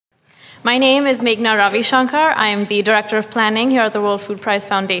My name is Meghna Ravishankar. I am the Director of Planning here at the World Food Prize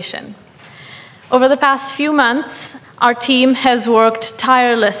Foundation. Over the past few months, our team has worked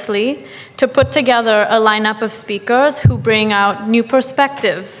tirelessly to put together a lineup of speakers who bring out new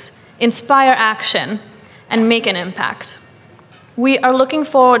perspectives, inspire action, and make an impact. We are looking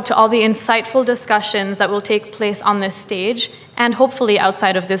forward to all the insightful discussions that will take place on this stage and hopefully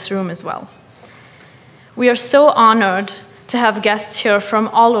outside of this room as well. We are so honored to have guests here from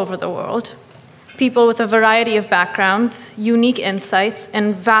all over the world, people with a variety of backgrounds, unique insights,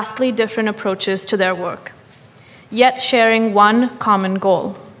 and vastly different approaches to their work, yet sharing one common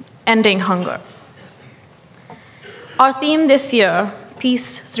goal: ending hunger. Our theme this year,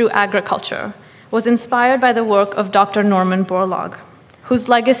 Peace Through Agriculture, was inspired by the work of Dr. Norman Borlaug, whose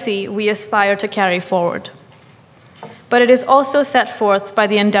legacy we aspire to carry forward. But it is also set forth by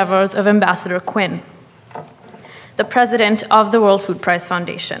the endeavors of Ambassador Quinn, the president of the World Food Prize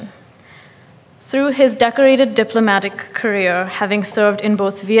Foundation. Through his decorated diplomatic career, having served in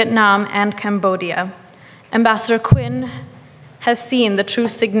both Vietnam and Cambodia, Ambassador Quinn has seen the true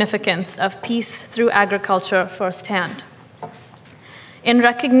significance of peace through agriculture firsthand. In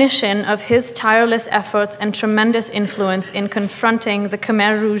recognition of his tireless efforts and tremendous influence in confronting the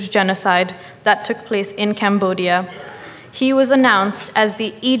Khmer Rouge genocide that took place in Cambodia, he was announced as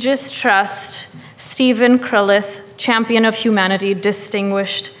the Aegis Trust Stephen Krullis Champion of Humanity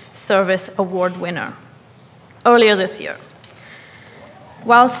Distinguished Service Award winner earlier this year.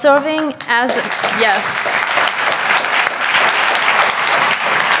 While serving as,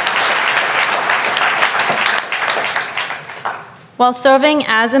 While serving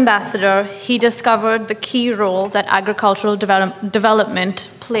as ambassador, he discovered the key role that agricultural development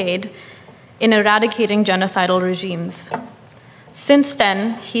played in eradicating genocidal regimes. Since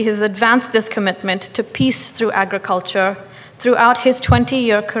then, he has advanced this commitment to peace through agriculture throughout his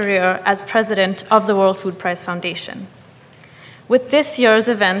 20-year career as president of the World Food Prize Foundation. With this year's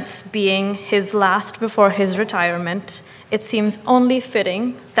events being his last before his retirement, it seems only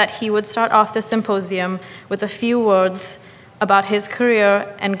fitting that he would start off the symposium with a few words about his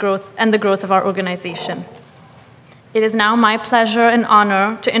career and the growth of our organization. It is now my pleasure and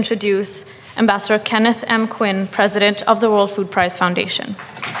honor to introduce Ambassador Kenneth M. Quinn, President of the World Food Prize Foundation.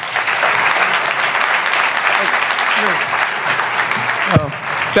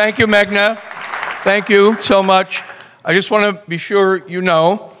 Thank you, Meghna. Thank you so much. I just want to be sure you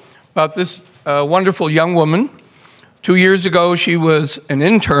know about this wonderful young woman. 2 years ago, she was an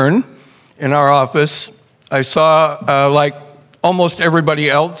intern in our office. I saw, like almost everybody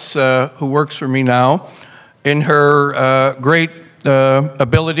else who works for me now, in her great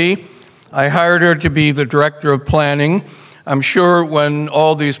ability. I hired her to be the director of planning. I'm sure when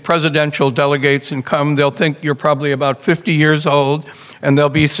all these presidential delegates come, they'll think you're probably about 50 years old, and they'll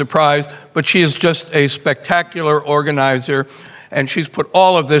be surprised. But she is just a spectacular organizer, and she's put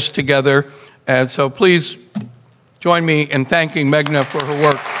all of this together. And so please join me in thanking Meghna for her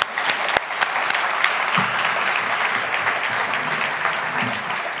work.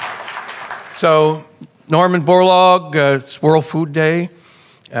 So, Norman Borlaug, it's World Food Day,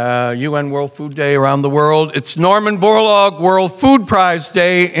 UN World Food Day around the world. It's Norman Borlaug World Food Prize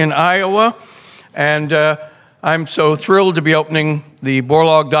Day in Iowa, and I'm so thrilled to be opening the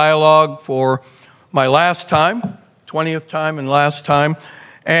Borlaug Dialogue for my last time, 20th time and last time,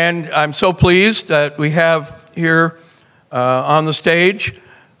 and I'm so pleased that we have here on the stage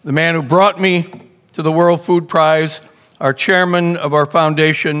the man who brought me to the World Food Prize, our chairman of our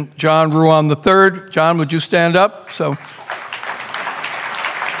foundation, John Ruan III. John, would you stand up? So,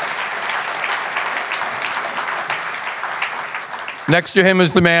 next to him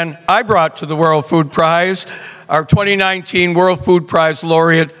is the man I brought to the World Food Prize, our 2019 World Food Prize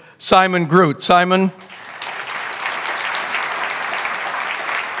laureate, Simon Groot. Simon?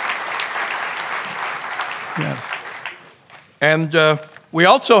 Yes. And we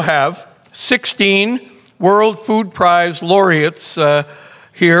also have 16 World Food Prize laureates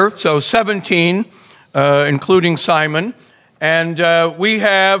here, so 17, including Simon. And we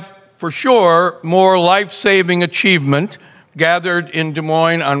have, for sure, more life-saving achievement gathered in Des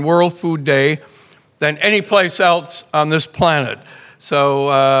Moines on World Food Day than any place else on this planet. So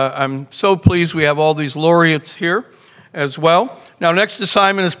I'm so pleased we have all these laureates here as well. Now, next to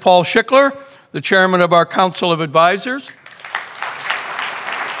Simon is Paul Schickler, the chairman of our Council of Advisors.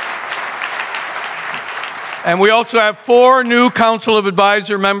 And we also have 4 new Council of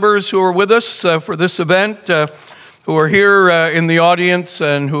Advisor members who are with us for this event, who are here in the audience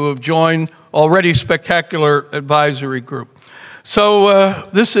and who have joined already spectacular advisory group. So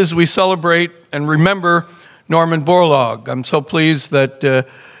we celebrate and remember Norman Borlaug. I'm so pleased that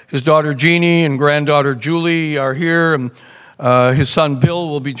his daughter Jeannie and granddaughter Julie are here, and his son Bill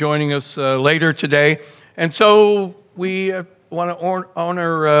will be joining us later today. And so we want to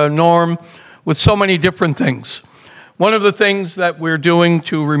honor Norm with so many different things. One of the things that we're doing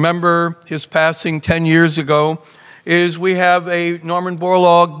to remember his passing 10 years ago is we have a Norman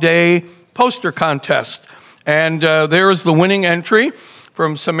Borlaug Day poster contest. And there is the winning entry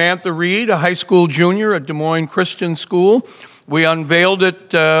from Samantha Reed, a high school junior at Des Moines Christian School. We unveiled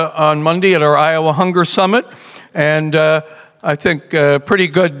it on Monday at our Iowa Hunger Summit, and I think a pretty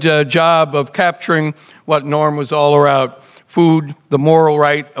good job of capturing what Norm was all about: food, the moral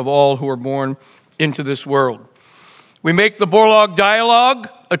right of all who are born into this world. We make the Borlaug Dialogue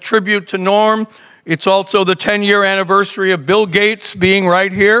a tribute to Norm. It's also the 10-year anniversary of Bill Gates being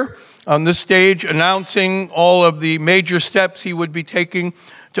right here on this stage, announcing all of the major steps he would be taking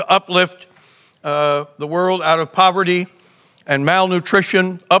to uplift the world out of poverty and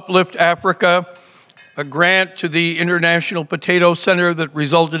malnutrition, uplift Africa, a grant to the International Potato Center that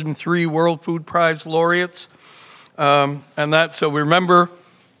resulted in 3 World Food Prize laureates. So we remember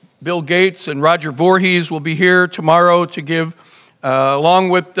Bill Gates, and Roger Voorhees will be here tomorrow to give, along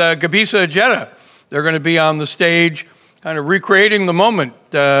with Gabisa Ejeta. They're going to be on the stage kind of recreating the moment.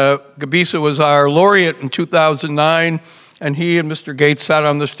 Gabisa was our laureate in 2009, and he and Mr. Gates sat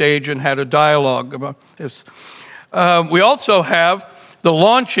on the stage and had a dialogue about this. We also have the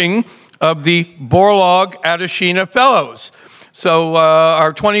launching of the Borlaug Adeshina Fellows. So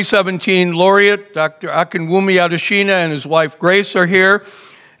our 2017 laureate, Dr. Akinwumi Adeshina, and his wife Grace are here.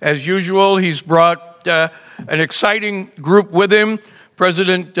 As usual, he's brought an exciting group with him.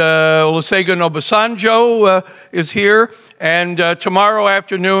 President Olusegun Obasanjo is here. And tomorrow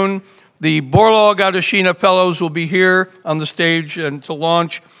afternoon, the Borlaug Adeshina Fellows will be here on the stage and to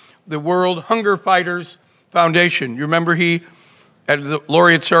launch the World Hunger Fighters Foundation. You remember he, at the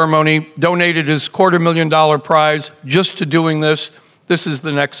laureate ceremony, donated his $250,000 prize just to doing this. This is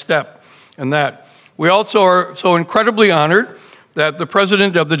the next step in that. We also are so incredibly honored that the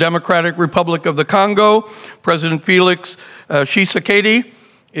President of the Democratic Republic of the Congo, President Felix Tshisekedi,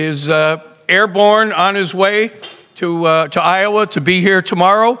 is airborne on his way to Iowa to be here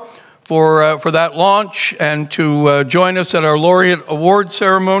tomorrow for that launch and to join us at our laureate award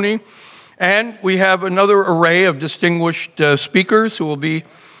ceremony. And we have another array of distinguished speakers who will be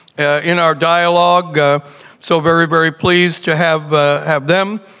in our dialogue. So very, very pleased to have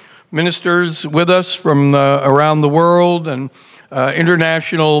them, ministers with us from around the world, and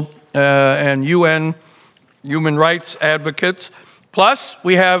international and UN human rights advocates. Plus,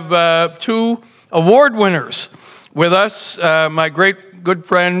 we have 2 award winners with us. My great good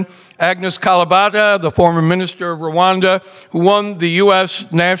friend Agnes Kalibata, the former minister of Rwanda, who won the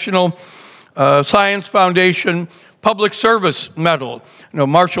U.S. National Science Foundation Public Service Medal. You know,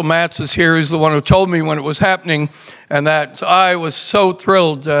 Marshall Matz is here. He's the one who told me when it was happening, and that so I was so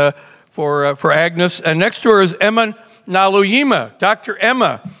thrilled for Agnes. And next to her is Emma Naluyima, Dr.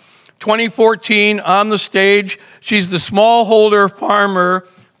 Emma, 2014 on the stage. She's the smallholder farmer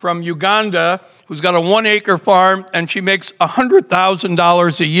from Uganda who's got a 1-acre farm, and she makes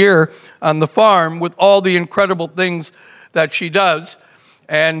 $100,000 a year on the farm with all the incredible things that she does.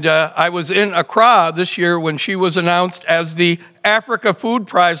 And I was in Accra this year when she was announced as the Africa Food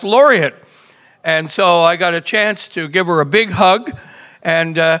Prize laureate. And so I got a chance to give her a big hug,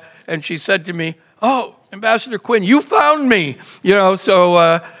 and she said to me, "Oh, Ambassador Quinn, you found me." You know,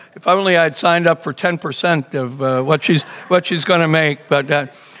 so if only I'd signed up for 10% of what she's going to make.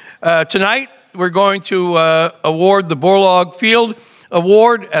 But tonight we're going to award the Borlaug Field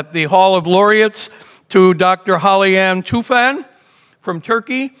Award at the Hall of Laureates to Dr. Haliyan Tufan from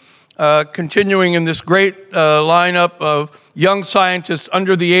Turkey, continuing in this great lineup of young scientists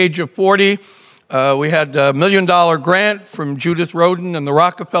under the age of 40. We had a $1 million grant from Judith Rodin and the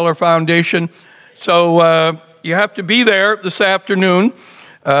Rockefeller Foundation. So you have to be there this afternoon.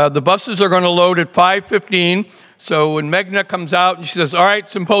 The buses are going to load at 5:15. So when Meghna comes out and she says, "All right,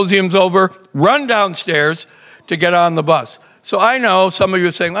 symposium's over," run downstairs to get on the bus. So I know some of you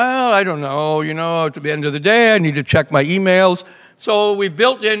are saying, "Well, I don't know, you know, at the end of the day, I need to check my emails." So we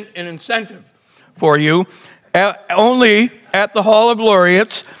built in an incentive for you. Only at the Hall of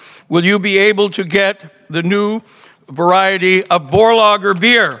Laureates will you be able to get the new variety of Borlager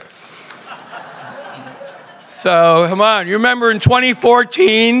beer. So come on, you remember in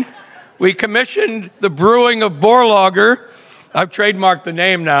 2014, we commissioned the brewing of Borlager. I've trademarked the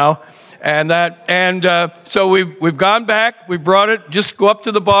name now. So we've gone back, we brought it, just go up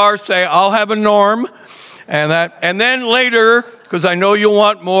to the bar, say, "I'll have a Norm." And then later, because I know you'll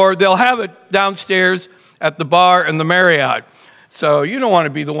want more, they'll have it downstairs at the bar in the Marriott. So you don't want to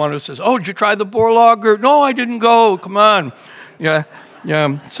be the one who says, oh, did you try the Borlaug? Or, no, I didn't go. Come on. Yeah.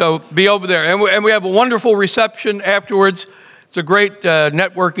 So be over there. And we have a wonderful reception afterwards. It's a great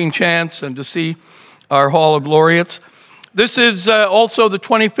networking chance and to see our Hall of Laureates. This is also the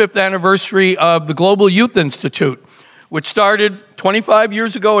 25th anniversary of the Global Youth Institute, which started 25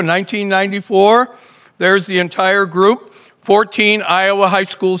 years ago in 1994. There's the entire group. 14 Iowa high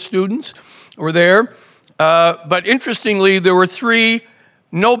school students were there. But interestingly, there were 3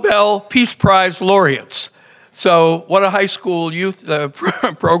 Nobel Peace Prize laureates. So what a high school youth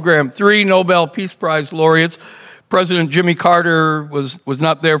program. 3 Nobel Peace Prize laureates. President Jimmy Carter was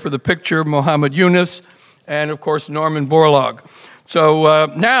not there for the picture, Muhammad Yunus, and of course Norman Borlaug. So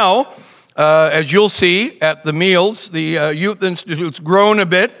now, as you'll see at the meals, the Youth Institute's grown a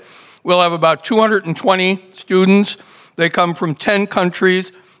bit. We'll have about 220 students. They come from 10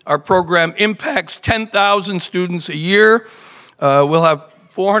 countries. Our program impacts 10,000 students a year. We'll have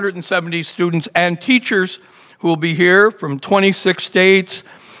 470 students and teachers who will be here from 26 states.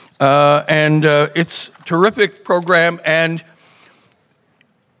 And it's a terrific program. And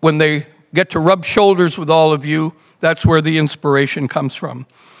when they get to rub shoulders with all of you, that's where the inspiration comes from.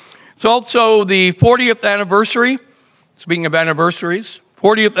 It's also the 40th anniversary, speaking of anniversaries,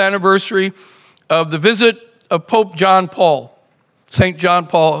 40th anniversary of the visit of Pope John Paul. St. John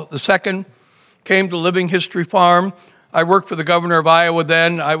Paul II came to Living History Farm. I worked for the governor of Iowa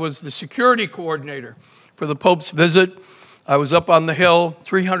then. I was the security coordinator for the Pope's visit. I was up on the hill,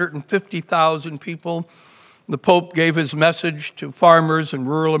 350,000 people. The Pope gave his message to farmers in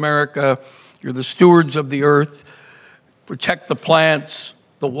rural America. You're the stewards of the earth. Protect the plants,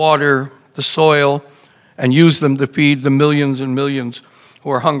 the water, the soil, and use them to feed the millions and millions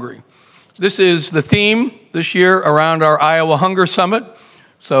who are hungry. This is the theme this year around our Iowa Hunger Summit.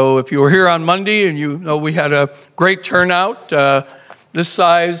 So if you were here on Monday and you know we had a great turnout, this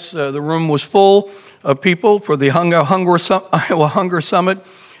size, the room was full of people for the Iowa Hunger Summit.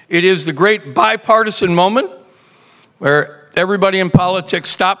 It is the great bipartisan moment where everybody in politics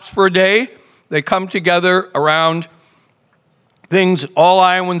stops for a day. They come together around things all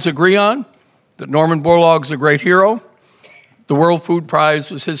Iowans agree on, that Norman Borlaug's a great hero, the World Food Prize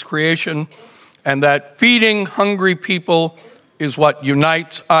was his creation, and that feeding hungry people is what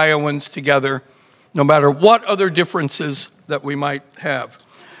unites Iowans together, no matter what other differences that we might have.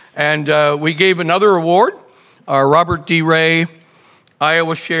 And we gave another award, our Robert D. Ray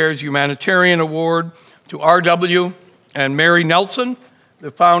Iowa Shares Humanitarian Award, to R.W. and Mary Nelson,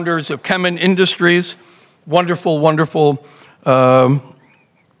 the founders of Kemin Industries. Wonderful, wonderful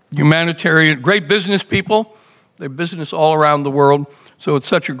humanitarian, great business people. They have business all around the world, so it's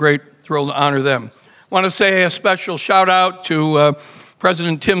such a great thrill to honor them. I want to say a special shout out to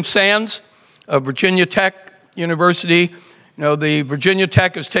President Tim Sands of Virginia Tech University. You know, the Virginia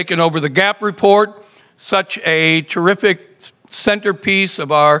Tech has taken over the Gap Report, such a terrific centerpiece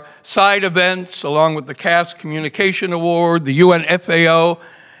of our side events, along with the CAS Communication Award, the UN FAO,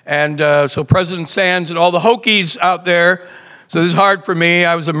 and so President Sands and all the Hokies out there. So this is hard for me.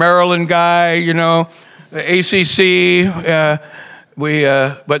 I was a Maryland guy, you know, the ACC.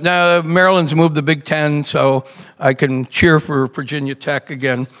 But now Maryland's moved the Big Ten, so I can cheer for Virginia Tech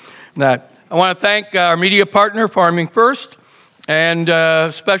again. I want to thank our media partner, Farming First, and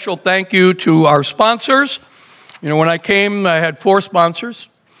a special thank you to our sponsors. You know, when I came, I had 4 sponsors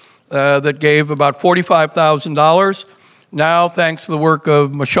that gave about $45,000. Now, thanks to the work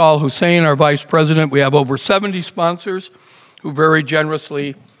of Mashal Hussein, our vice president, we have over 70 sponsors who very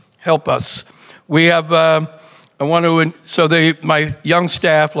generously help us. We have, my young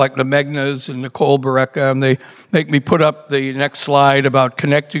staff, like the Megnas and Nicole Bareka, and they make me put up the next slide about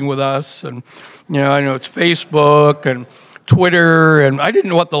connecting with us. And, you know, I know it's Facebook and Twitter, and I didn't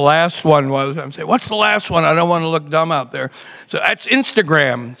know what the last one was. I'm saying, what's the last one? I don't want to look dumb out there. So that's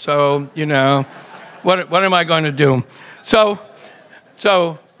Instagram. So, you know, what am I going to do? So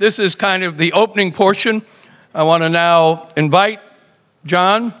this is kind of the opening portion. I want to now invite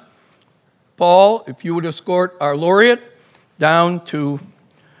John, Paul, if you would escort our laureate down to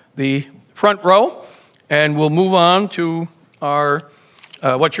the front row, and we'll move on to our,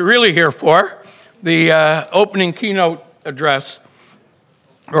 what you're really here for, the opening keynote address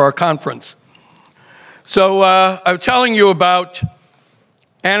or our conference. So I was telling you about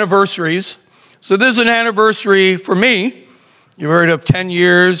anniversaries. So this is an anniversary for me. You've heard of 10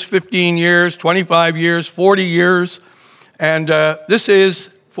 years, 15 years, 25 years, 40 years. And this is,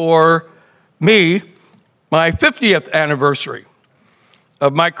 for me, my 50th anniversary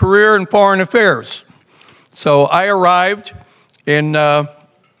of my career in foreign affairs. So I arrived in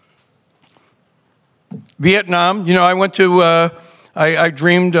Vietnam. You know, I went to I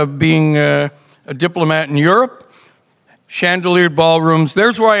dreamed of being a diplomat in Europe, chandeliered ballrooms.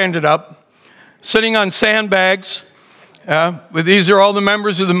 There's where I ended up, sitting on sandbags. These are all the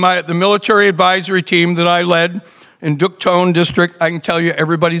members of the military advisory team that I led in Duc Ton district. I can tell you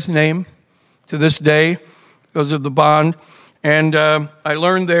everybody's name to this day because of the bond. And I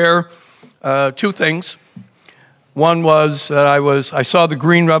learned there two things. One was that I saw the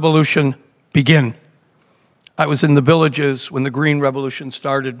Green Revolution begin. I was in the villages when the Green Revolution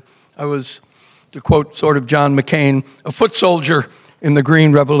started. I was, to quote sort of John McCain, a foot soldier in the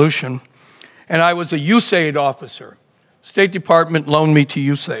Green Revolution. And I was a USAID officer. State Department loaned me to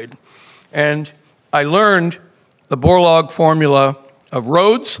USAID. And I learned the Borlaug formula of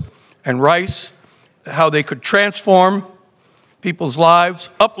roads and rice, how they could transform people's lives,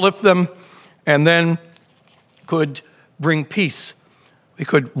 uplift them, and then could bring peace. We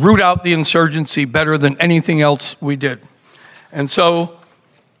could root out the insurgency better than anything else we did. And so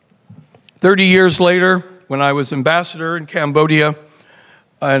 30 years later, when I was ambassador in Cambodia,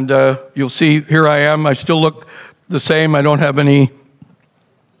 and you'll see here I am, I still look the same. I don't have any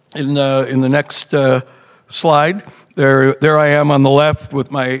in the next slide. There I am on the left with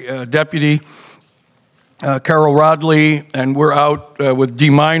my deputy, Carol Rodley, and we're out with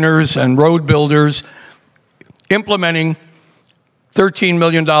deminers and road builders implementing $13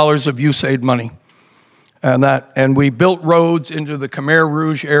 million of USAID money. And we built roads into the Khmer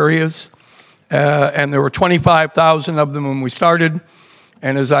Rouge areas, and there were 25,000 of them when we started.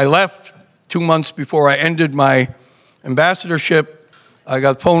 And as I left 2 months before I ended my ambassadorship, I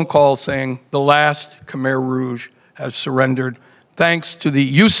got a phone call saying the last Khmer Rouge has surrendered. Thanks to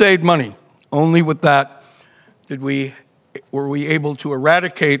the USAID money, only with that were we able to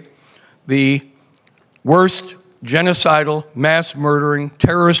eradicate the worst genocidal, mass murdering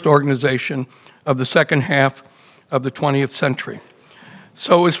terrorist organization of the second half of the 20th century.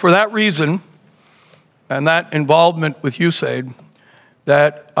 So it's for that reason and that involvement with USAID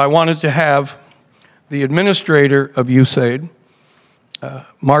that I wanted to have the administrator of USAID,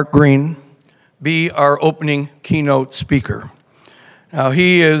 Mark Green, be our opening keynote speaker. Now,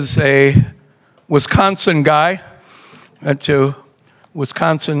 he is a Wisconsin guy, went to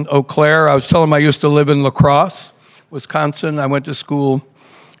Wisconsin, Eau Claire. I was telling him I used to live in La Crosse, Wisconsin. I went to school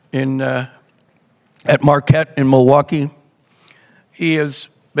at Marquette in Milwaukee. He has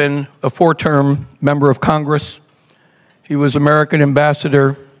been a 4-term member of Congress. He was American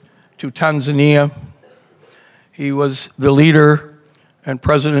ambassador to Tanzania. He was the leader and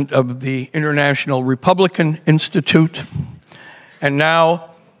president of the International Republican Institute. And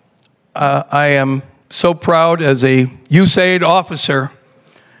now I am so proud as a USAID officer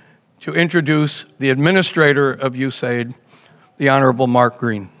to introduce the administrator of USAID, the Honorable Mark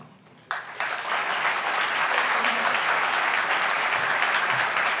Green.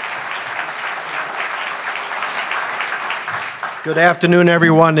 Good afternoon,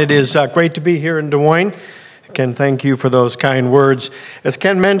 everyone. It is great to be here in Des Moines. Ken, thank you for those kind words. As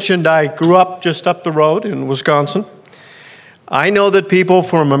Ken mentioned, I grew up just up the road in Wisconsin. I know that people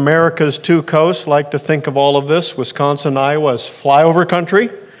from America's two coasts like to think of all of this, Wisconsin, Iowa, as flyover country.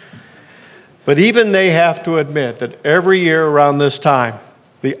 But even they have to admit that every year around this time,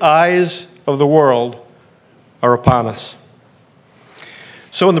 the eyes of the world are upon us.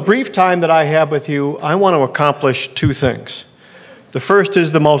 So in the brief time that I have with you, I want to accomplish two things. The first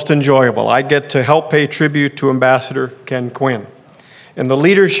is the most enjoyable. I get to help pay tribute to Ambassador Ken Quinn and the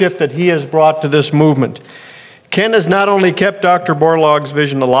leadership that he has brought to this movement. Ken has not only kept Dr. Borlaug's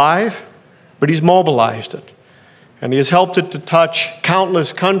vision alive, but he's mobilized it. And he has helped it to touch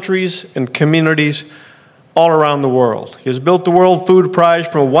countless countries and communities all around the world. He has built the World Food Prize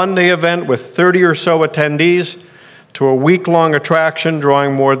from a one-day event with 30 or so attendees to a week-long attraction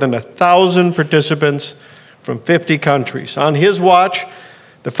drawing more than 1,000 participants from 50 countries. On his watch,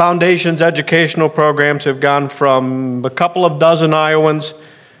 the Foundation's educational programs have gone from a couple of dozen Iowans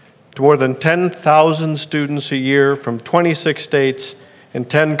to more than 10,000 students a year from 26 states and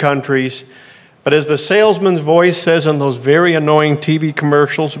 10 countries. But as the salesman's voice says in those very annoying TV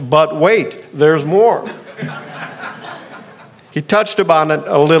commercials, but wait, there's more. He touched upon it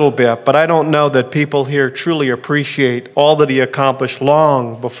a little bit, but I don't know that people here truly appreciate all that he accomplished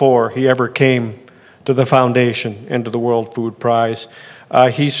long before he ever came to the Foundation and to the World Food Prize.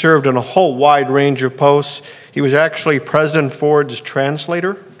 He served in a whole wide range of posts. He was actually President Ford's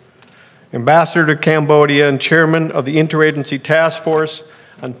translator, ambassador to Cambodia, and chairman of the Interagency Task Force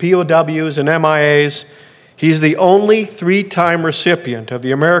on POWs and MIAs. He's the only 3-time recipient of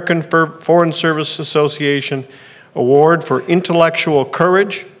the American Foreign Service Association Award for Intellectual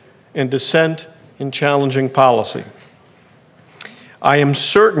Courage and Dissent in Challenging Policy. I am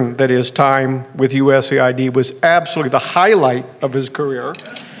certain that his time with USAID was absolutely the highlight of his career.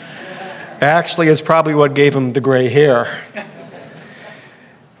 Actually, it's probably what gave him the gray hair.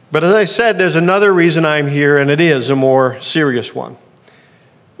 But as I said, there's another reason I'm here, and it is a more serious one.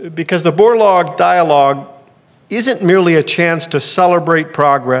 Because the Borlaug Dialogue isn't merely a chance to celebrate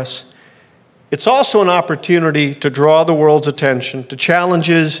progress, it's also an opportunity to draw the world's attention to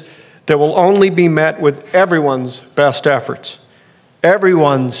challenges that will only be met with everyone's best efforts,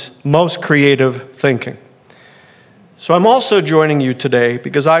 everyone's most creative thinking. So I'm also joining you today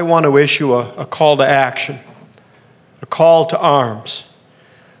because I want to issue a call to action, a call to arms.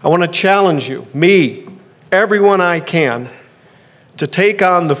 I want to challenge you, me, everyone I can, to take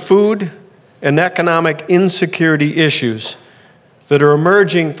on the food and economic insecurity issues that are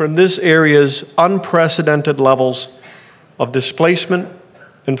emerging from this area's unprecedented levels of displacement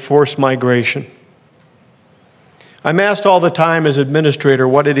and forced migration. I'm asked all the time as administrator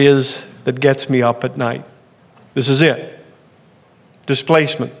what it is that gets me up at night. This is it.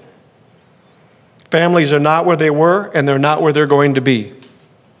 Displacement. Families are not where they were, and they're not where they're going to be.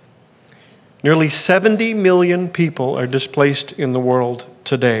 Nearly 70 million people are displaced in the world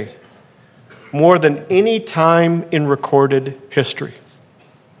today, more than any time in recorded history.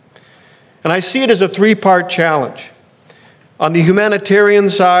 And I see it as a three-part challenge. On the humanitarian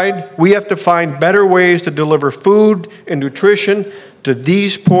side, we have to find better ways to deliver food and nutrition to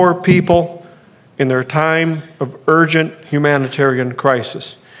these poor people in their time of urgent humanitarian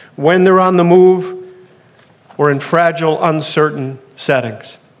crisis, when they're on the move or in fragile, uncertain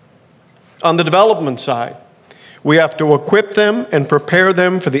settings. On the development side, we have to equip them and prepare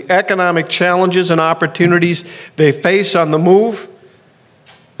them for the economic challenges and opportunities they face on the move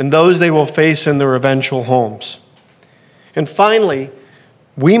and those they will face in their eventual homes. And finally,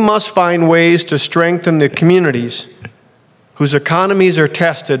 we must find ways to strengthen the communities whose economies are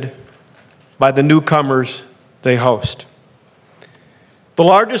tested by the newcomers they host. The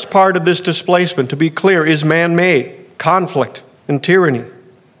largest part of this displacement, to be clear, is man-made, conflict and tyranny.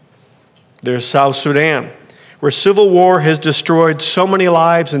 There's South Sudan, where civil war has destroyed so many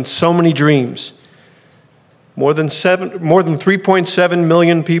lives and so many dreams. More than 3.7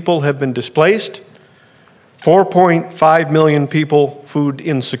 million people have been displaced, 4.5 million people food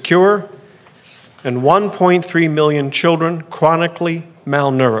insecure, and 1.3 million children chronically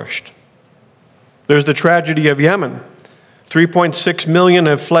malnourished. There's the tragedy of Yemen. 3.6 million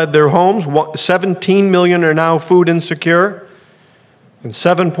have fled their homes, 17 million are now food insecure, and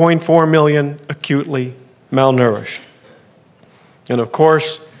 7.4 million acutely malnourished. And of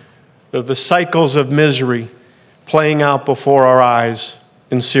course, there are the cycles of misery playing out before our eyes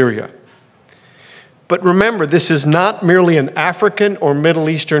in Syria. But remember, this is not merely an African or Middle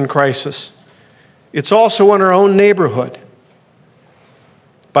Eastern crisis. It's also in our own neighborhood.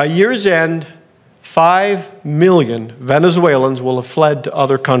 By year's end, 5 million Venezuelans will have fled to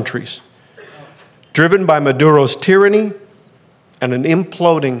other countries, driven by Maduro's tyranny and an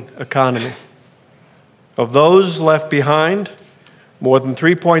imploding economy. Of those left behind, more than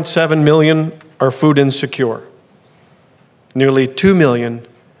 3.7 million are food insecure. Nearly 2 million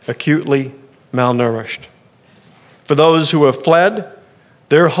acutely malnourished. For those who have fled,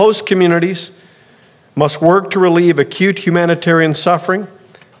 their host communities must work to relieve acute humanitarian suffering,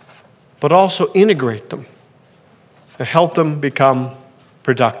 but also integrate them and help them become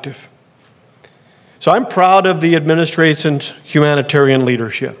productive. So I'm proud of the administration's humanitarian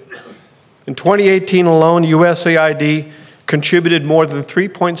leadership. In 2018 alone, USAID contributed more than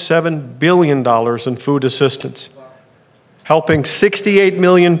 $3.7 billion in food assistance, helping 68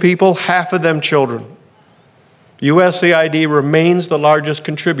 million people, half of them children. USAID remains the largest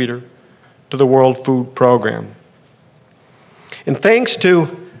contributor to the World Food Program. And thanks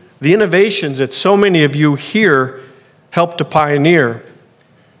to the innovations that so many of you here helped to pioneer,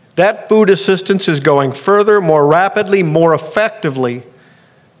 that food assistance is going further, more rapidly, more effectively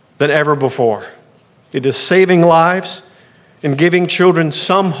than ever before. It is saving lives and giving children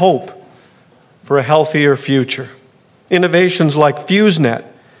some hope for a healthier future. Innovations like FuseNet,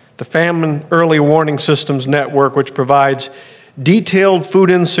 the Famine Early Warning Systems Network, which provides detailed food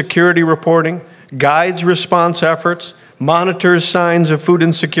insecurity reporting, guides response efforts, monitors signs of food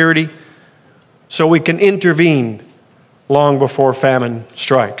insecurity, so we can intervene long before famine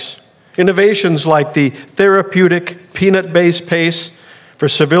strikes. Innovations like the therapeutic peanut-based paste for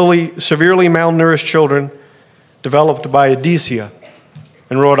severely malnourished children developed by Adicia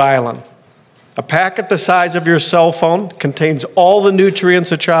in Rhode Island. A packet the size of your cell phone contains all the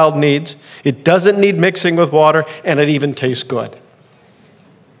nutrients a child needs. It doesn't need mixing with water, and it even tastes good.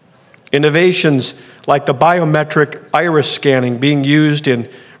 Innovations like the biometric iris scanning being used in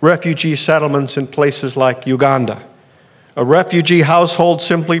refugee settlements in places like Uganda. A refugee household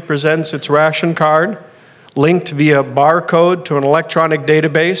simply presents its ration card, linked via barcode to an electronic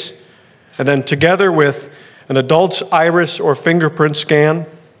database, and then together with an adult's iris or fingerprint scan,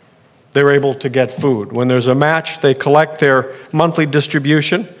 they're able to get food. When there's a match, they collect their monthly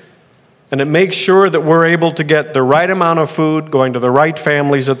distribution, and it makes sure that we're able to get the right amount of food going to the right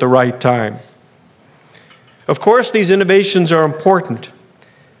families at the right time. Of course, these innovations are important,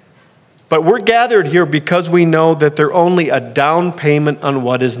 but we're gathered here because we know that they're only a down payment on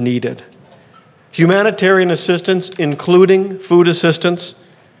what is needed. Humanitarian assistance, including food assistance,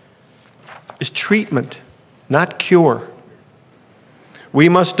 is treatment, not cure. We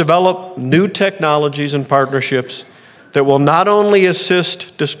must develop new technologies and partnerships that will not only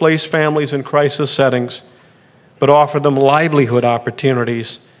assist displaced families in crisis settings, but offer them livelihood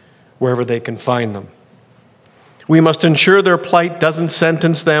opportunities wherever they can find them. We must ensure their plight doesn't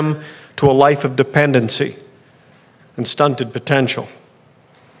sentence them to a life of dependency and stunted potential.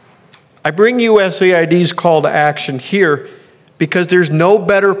 I bring USAID's call to action here because there's no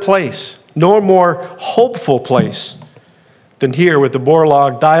better place, nor more hopeful place than here with the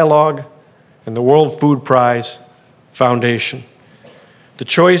Borlaug Dialogue and the World Food Prize Foundation. The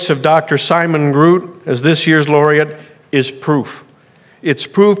choice of Dr. Simon Groot as this year's laureate is proof. It's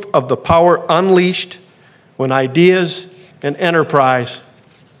proof of the power unleashed when ideas and enterprise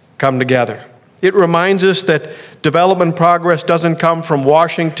come together. It reminds us that development progress doesn't come from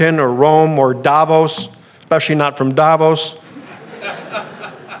Washington or Rome or Davos, especially not from Davos.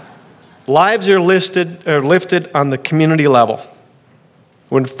 Lives are lifted on the community level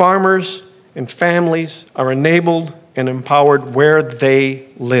when farmers and families are enabled and empowered where they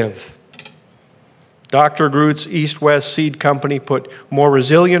live. Dr. Groot's East-West Seed Company put more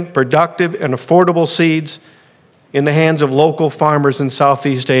resilient, productive, and affordable seeds in the hands of local farmers in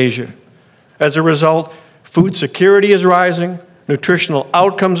Southeast Asia. As a result, food security is rising, nutritional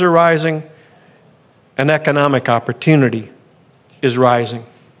outcomes are rising, and economic opportunity is rising.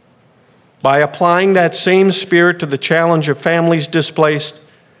 By applying that same spirit to the challenge of families displaced,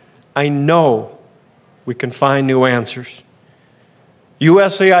 I know we can find new answers.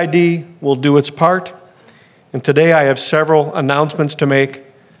 USAID will do its part, and today I have several announcements to make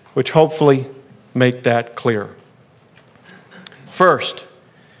which hopefully make that clear. First,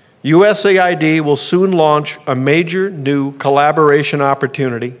 USAID will soon launch a major new collaboration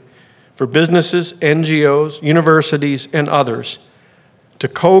opportunity for businesses, NGOs, universities, and others to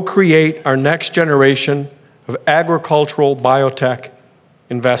co-create our next generation of agricultural biotech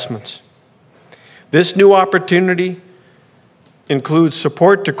investments. This new opportunity includes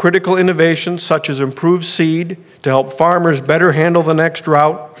support to critical innovations such as improved seed to help farmers better handle the next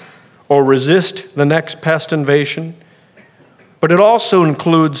drought or resist the next pest invasion. But it also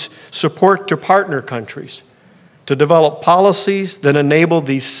includes support to partner countries to develop policies that enable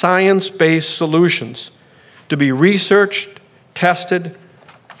these science-based solutions to be researched, tested,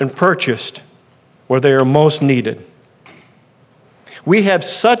 and purchased where they are most needed. We have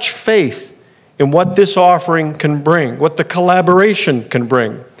such faith in what this offering can bring, what the collaboration can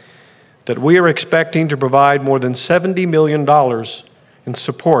bring, that we are expecting to provide more than $70 million in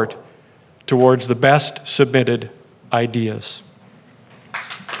support towards the best submitted ideas.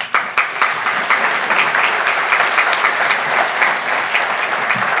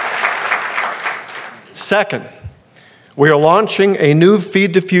 Second, we are launching a new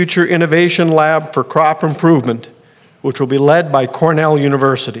Feed the Future Innovation Lab for crop improvement, which will be led by Cornell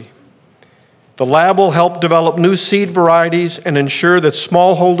University. The lab will help develop new seed varieties and ensure that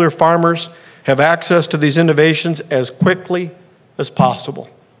smallholder farmers have access to these innovations as quickly as possible.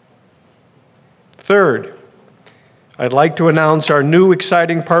 Third, I'd like to announce our new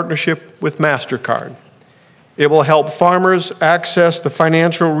exciting partnership with MasterCard. It will help farmers access the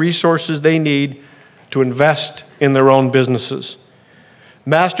financial resources they need to invest in their own businesses.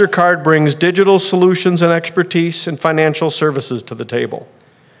 MasterCard brings digital solutions and expertise in financial services to the table.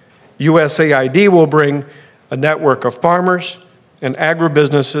 USAID will bring a network of farmers and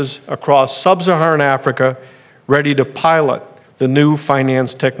agribusinesses across sub-Saharan Africa ready to pilot the new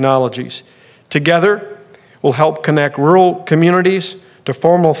finance technologies. Together, we'll help connect rural communities to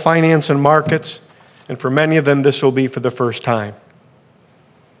formal finance and markets, and for many of them, this will be for the first time.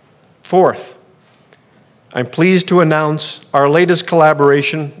 Fourth, I'm pleased to announce our latest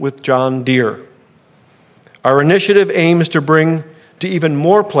collaboration with John Deere. Our initiative aims to bring to even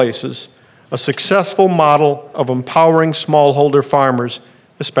more places a successful model of empowering smallholder farmers,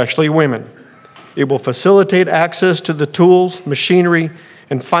 especially women. It will facilitate access to the tools, machinery,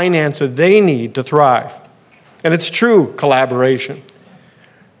 and finances they need to thrive. And it's true collaboration.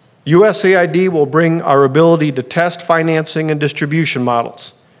 USAID will bring our ability to test financing and distribution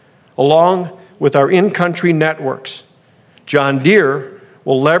models, along with our in-country networks. John Deere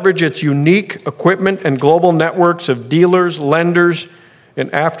will leverage its unique equipment and global networks of dealers, lenders,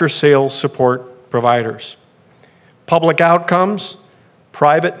 and after-sales support providers. Public outcomes,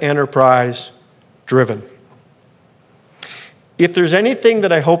 private enterprise driven. If there's anything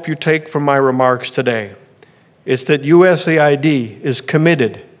that I hope you take from my remarks today, it's that USAID is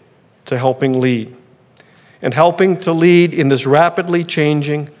committed to helping lead, and helping to lead in this rapidly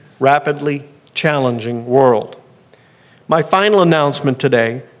changing, rapidly challenging world. My final announcement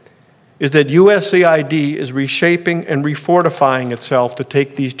today is that USAID is reshaping and refortifying itself to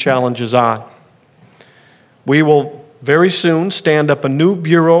take these challenges on. We will very soon stand up a new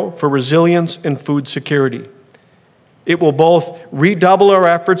Bureau for Resilience and Food Security. It will both redouble our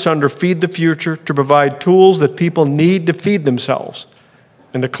efforts under Feed the Future to provide tools that people need to feed themselves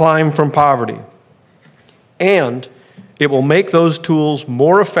and to climb from poverty. And it will make those tools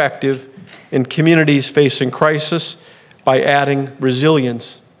more effective in communities facing crisis by adding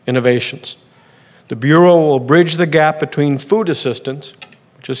resilience innovations. The Bureau will bridge the gap between food assistance,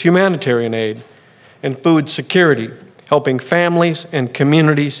 which is humanitarian aid, and food security, helping families and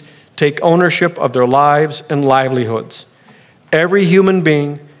communities take ownership of their lives and livelihoods. Every human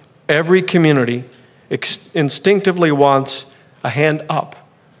being, every community instinctively wants a hand up,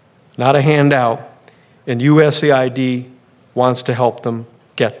 not a handout, and USAID wants to help them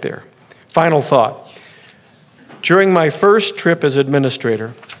get there. Final thought. During my first trip as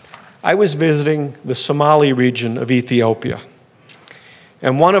administrator, I was visiting the Somali region of Ethiopia.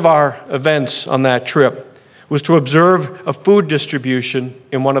 And one of our events on that trip was to observe a food distribution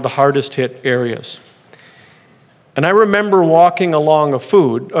in one of the hardest hit areas. And I remember walking along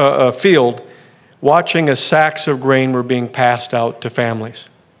a field, watching as sacks of grain were being passed out to families.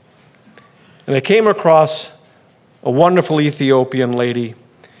 And I came across a wonderful Ethiopian lady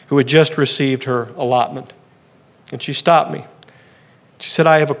who had just received her allotment. And she stopped me. She said,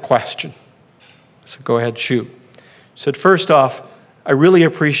 "I have a question." I said, "Go ahead, shoot." She said, "First off, I really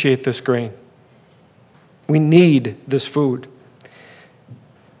appreciate this grain. We need this food.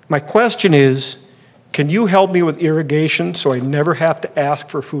 My question is, can you help me with irrigation so I never have to ask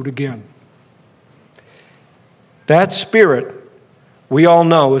for food again?" That spirit, we all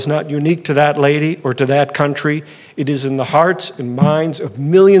know, is not unique to that lady or to that country. It is in the hearts and minds of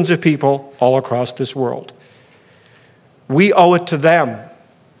millions of people all across this world. We owe it to them.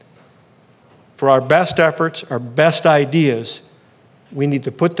 For our best efforts, our best ideas, we need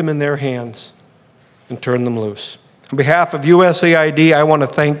to put them in their hands and turn them loose. On behalf of USAID, I want to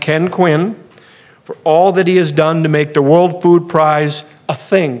thank Ken Quinn for all that he has done to make the World Food Prize a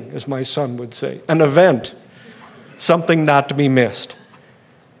thing, as my son would say, an event, something not to be missed.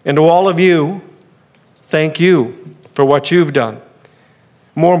 And to all of you, thank you for what you've done.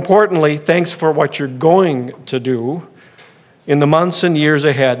 More importantly, thanks for what you're going to do in the months and years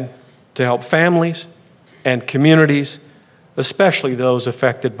ahead to help families and communities, especially those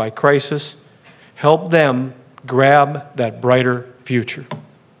affected by crisis, help them grab that brighter future.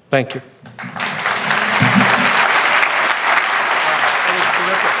 Thank you.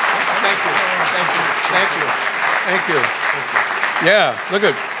 Thank you. Yeah, look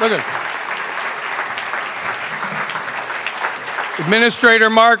at. Administrator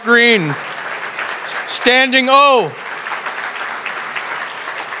Mark Green, standing O.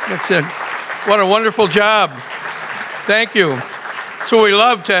 That's it. What a wonderful job. Thank you. So we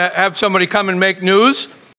love to have somebody come and make news.